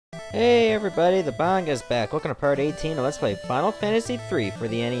Hey everybody, the Bong is back. Welcome to part 18 of Let's Play Final Fantasy III for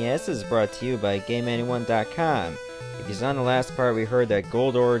the NES. This is brought to you by GameGenie1.com. If you saw in the last part, we heard that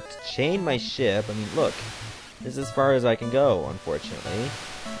Goldor chained my ship. I mean, look, this is as far as I can go, unfortunately.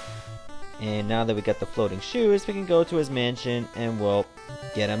 And now that we got the floating shoes, we can go to his mansion and, well,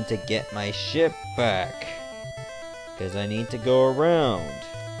 get him to get my ship back. Because I need to go around.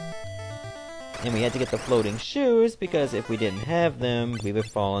 And we had to get the floating shoes, because if we didn't have them, we would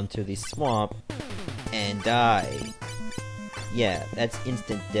fall into the swamp and die. Yeah, that's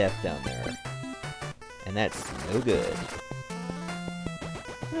instant death down there. And that's no good.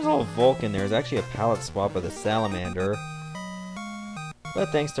 There's all Vulcan. There's actually a palette swap of the salamander. But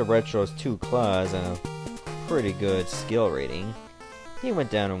thanks to Retro's 2 claws and a pretty good skill rating, he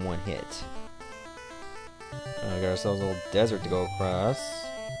went down in one hit. We got ourselves a little desert to go across.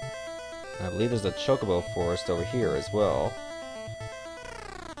 I believe there's a chocobo forest over here as well.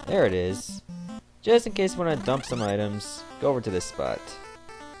 There it is. Just in case we want to dump some items, go over to this spot.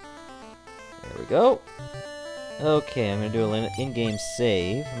 There we go. Okay, I'm going to do an in-game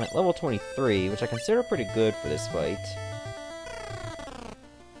save. I'm at level 23, which I consider pretty good for this fight.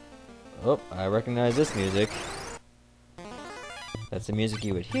 Oh, I recognize this music. That's the music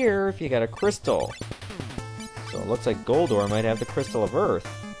you would hear if you got a crystal. So it looks like Goldor might have the Crystal of Earth.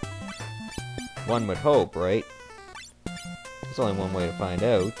 One would hope, right? There's only one way to find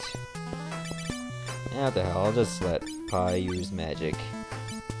out. What the hell, I'll just let Pi use magic.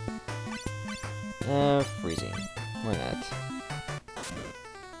 Freezing. Why not?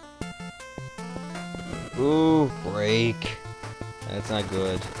 Ooh, break. That's not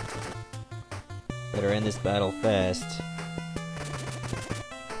good. Better end this battle fast.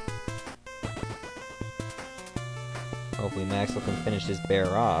 Hopefully Maxwell can finish this bear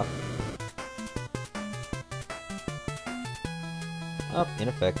off. Oh,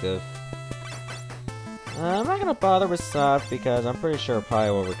 ineffective. I'm not gonna bother with Soft because I'm pretty sure Pi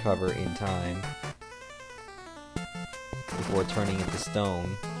will recover in time. Before turning into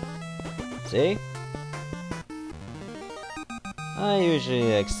stone. See? I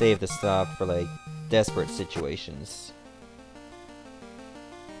usually save the Soft for desperate situations.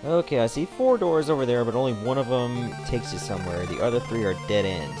 Okay, I see 4 doors over there, but only one of them takes you somewhere. The other 3 are dead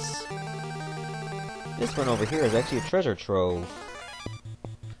ends. This one over here is actually a treasure trove.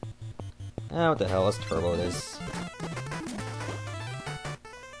 Ah, what the hell, let's turbo this.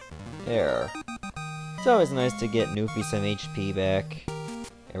 There. It's always nice to get Newfie some HP back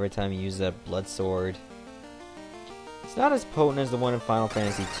every time you use that blood sword. It's not as potent as the one in Final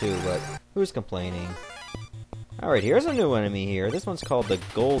Fantasy II, but who's complaining? Alright, here's a new enemy here. This one's called the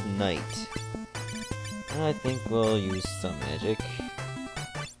Gold Knight. I think we'll use some magic.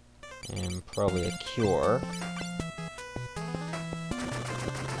 And probably a cure.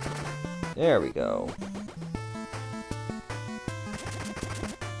 There we go.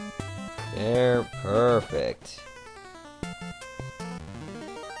 There, perfect.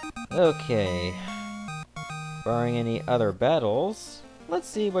 Okay. Barring any other battles, let's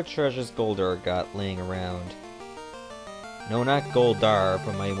see what treasures Goldor got laying around. No, not Goldar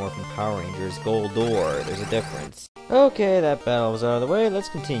from Mighty Morphin Power Rangers, Goldor. There's a difference. Okay, that battle was out of the way. Let's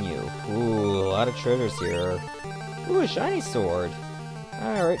continue. Ooh, a lot of treasures here. Ooh, a shiny sword.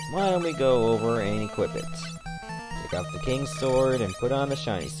 Alright, why don't we go over and equip it? Take off the King's Sword and put on the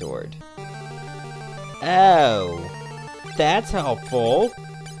shiny sword. Oh! That's helpful!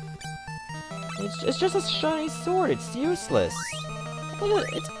 It's just a shiny sword, it's useless. Look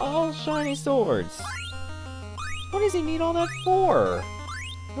at it, it's all shiny swords. What does he need all that for?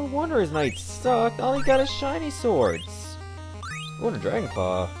 No wonder his knights suck, all he got is shiny swords. Ooh, and a Dragon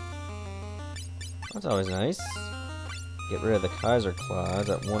Claw. That's always nice. Get rid of the Kaiser Claws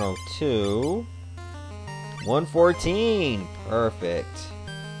at 102. 114! Perfect.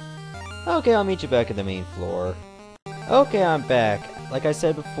 Okay, I'll meet you back at the main floor. Okay, I'm back. Like I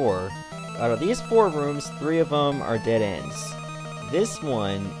said before, out of these 4 rooms, 3 of them are dead ends. This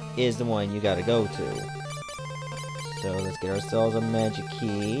one is the one you gotta go to. So let's get ourselves a magic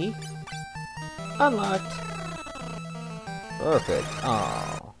key. Unlocked! Perfect.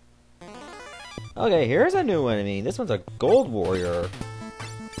 Aww. Okay, here's a new enemy. This one's a Gold Warrior.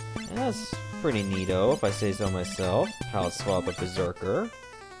 That's pretty neato, if I say so myself. Palette swap with Berserker.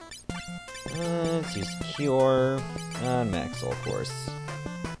 Let's use Cure. And Maxwell, of course.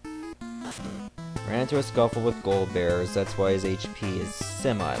 Ran into a scuffle with Gold Bears. That's why his HP is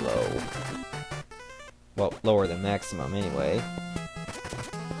semi-low. Well, lower than maximum, anyway.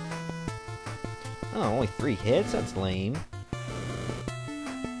 Oh, only 3 hits? That's lame.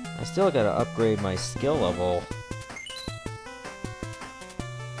 I still gotta upgrade my skill level.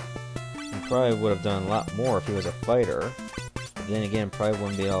 probably would have done a lot more if he was a fighter. But then again, probably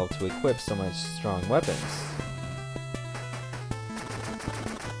wouldn't be able to equip so much strong weapons.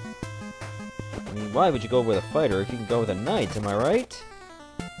 I mean, why would you go with a fighter if you can go with a knight, am I right?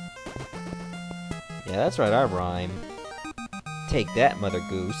 Yeah, that's right, I rhyme. Take that, Mother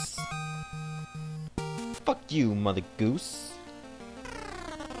Goose. Fuck you, Mother Goose.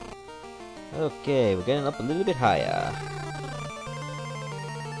 Okay, we're getting up a little bit higher.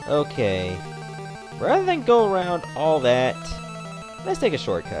 Okay. Rather than go around all that, let's take a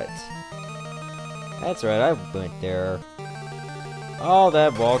shortcut. That's right, I went there. All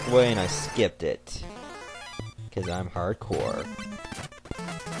that walkway and I skipped it. Because I'm hardcore.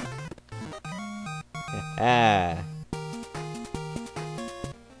 Ah.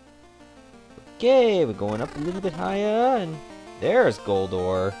 Okay, we're going up a little bit higher, and there's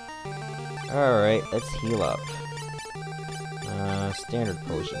Goldor. Alright, let's heal up. Standard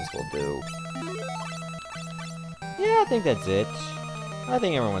potions will do. Yeah, I think that's it. I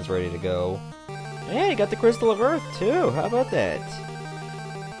think everyone's ready to go. And you got the Crystal of Earth, too. How about that?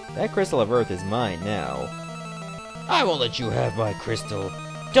 That Crystal of Earth is mine now. I won't let you have my crystal.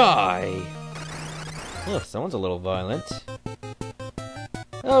 Die! Ugh, someone's a little violent.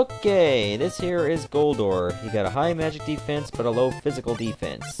 Okay, this here is Goldor. He got a high magic defense, but a low physical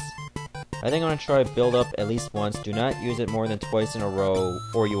defense. I think I'm gonna try to build up at least once. Do not use it more than twice in a row,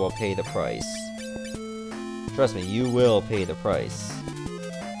 or you will pay the price. Trust me, you will pay the price.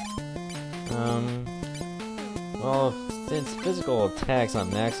 Well, since physical attacks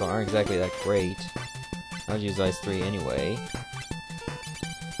on Maxwell aren't exactly that great, I'll use Ice 3 anyway.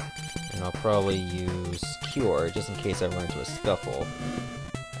 And I'll probably use Cure, just in case I run into a scuffle.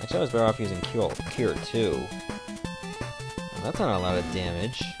 Actually, I was better off using Cure too. Well, that's not a lot of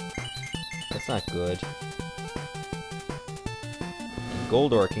damage. That's not good. And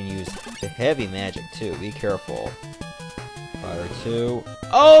Goldor can use the heavy magic too, be careful. Fire 2.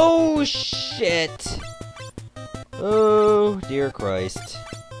 Oh, shit! Oh, dear Christ.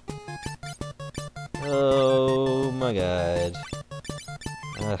 Oh, my God.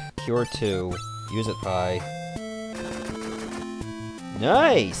 Cure 2. Use it high.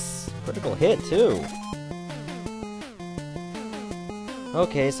 Nice! Critical hit, too.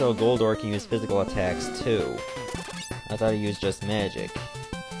 Okay, so Goldor can use physical attacks, too. I thought he used just magic.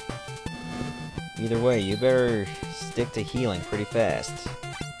 Either way, you better stick to healing pretty fast.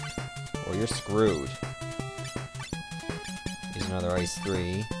 Or you're screwed. Use another Ice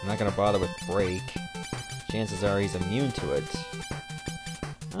 3. I'm not gonna bother with Break. Chances are he's immune to it.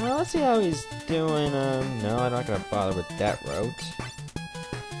 Let's see how he's doing. No, I'm not gonna bother with that route.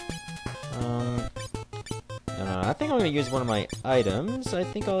 No, I think I'm gonna use one of my items. I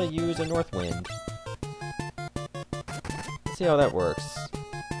think I'll use a North Wind. Let's see how that works.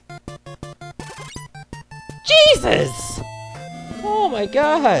 Jesus! Oh my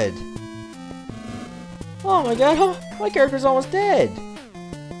god! Oh my god, my character's almost dead!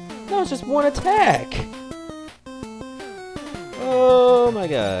 That was just one attack! Oh my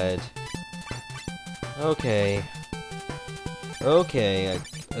god. Okay.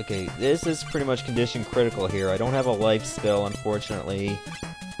 Okay, this is pretty much condition critical here. I don't have a life spell, unfortunately.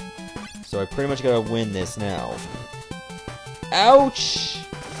 So I pretty much gotta win this now. Ouch!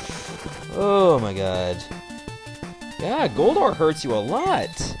 Oh my god. Yeah, Goldor hurts you a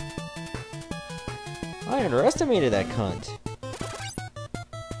lot. I underestimated that cunt.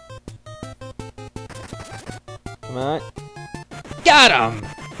 Come on. Got him!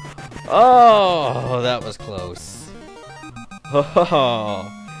 Oh, that was close. Oh,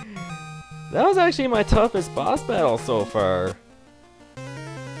 that was actually my toughest boss battle so far.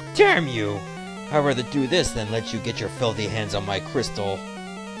 Damn you! I'd rather do this than let you get your filthy hands on my crystal.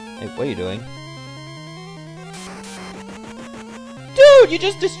 Hey, what are you doing? Dude, you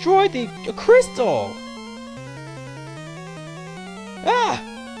just destroyed the crystal! Ah!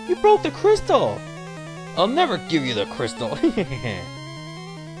 You broke the crystal! I'll never give you the crystal.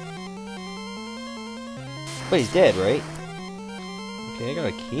 But he's dead, right? Okay, I got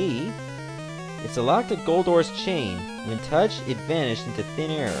a key. It's a lock to Goldor's chain. When touched, it vanished into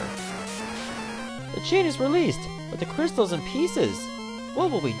thin air. The chain is released, but the crystal's in pieces.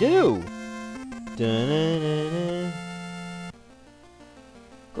 What will we do? Da-na-na-na.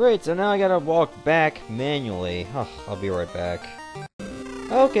 Great, so now I gotta walk back manually. Oh, I'll be right back.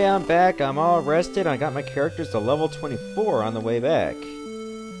 Okay, I'm back. I'm all rested. I got my characters to level 24 on the way back.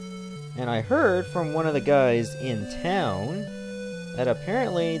 And I heard from one of the guys in town that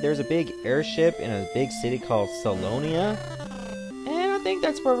apparently there's a big airship in a big city called Salonia. And I think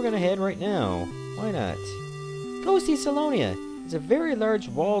that's where we're gonna head right now. Why not? Go see Salonia. It's a very large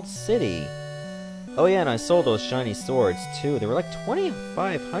walled city. Oh yeah, and I sold those shiny swords too. They were like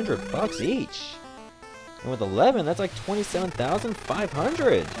 2,500 bucks each. And with 11, that's like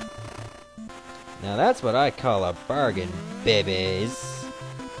 27,500. Now that's what I call a bargain, babies.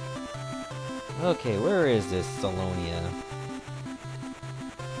 Okay, where is this Salonia?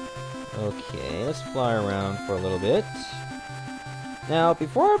 Okay, let's fly around for a little bit. Now,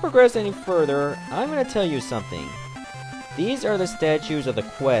 before I progress any further, I'm going to tell you something. These are the statues of the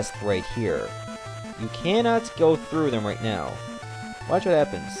quest right here. You cannot go through them right now. Watch what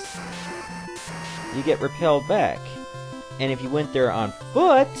happens. You get repelled back. And if you went there on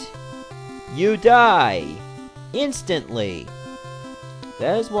foot, you die. Instantly.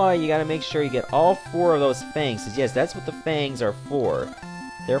 That is why you gotta make sure you get all 4 of those fangs. 'Cause yes, that's what the fangs are for.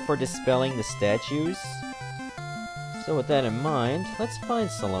 They're for dispelling the statues. So with that in mind, let's find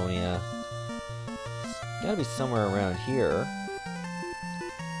Salonia. It's gotta be somewhere around here.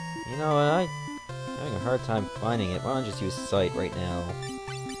 You know what, I'm having a hard time finding it. Why don't I just use sight right now?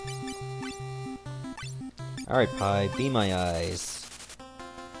 Alright, Pi, be my eyes.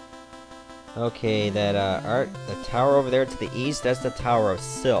 Okay, that, the tower over there to the east, that's the Tower of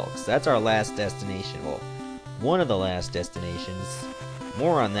Silks. That's our last destination. Well, one of the last destinations.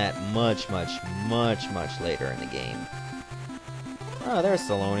 More on that much later in the game. Oh, there's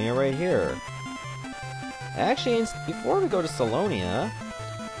Salonia right here. Actually, before we go to Salonia,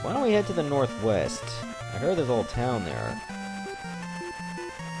 why don't we head to the northwest? I heard there's a little town there.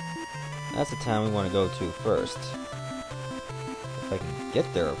 That's the town we want to go to first. If I can get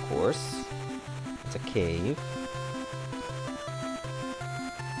there, of course. It's a cave.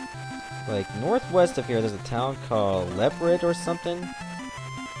 Like, northwest of here, there's a town called Leprid or something.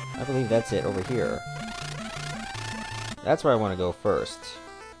 I believe that's it, over here. That's where I want to go first.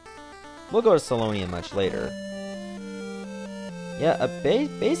 We'll go to Salonia much later. Yeah,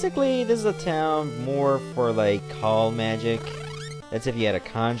 basically, this is a town more for, like, call magic. That's if you had a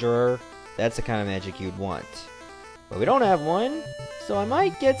conjurer. That's the kind of magic you'd want. But we don't have one, so I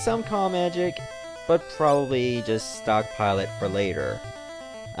might get some call magic, but probably just stockpile it for later.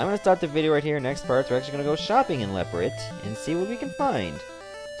 I'm going to stop the video right here. Next part, we're actually going to go shopping in Leprid and see what we can find.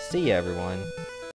 See ya, everyone.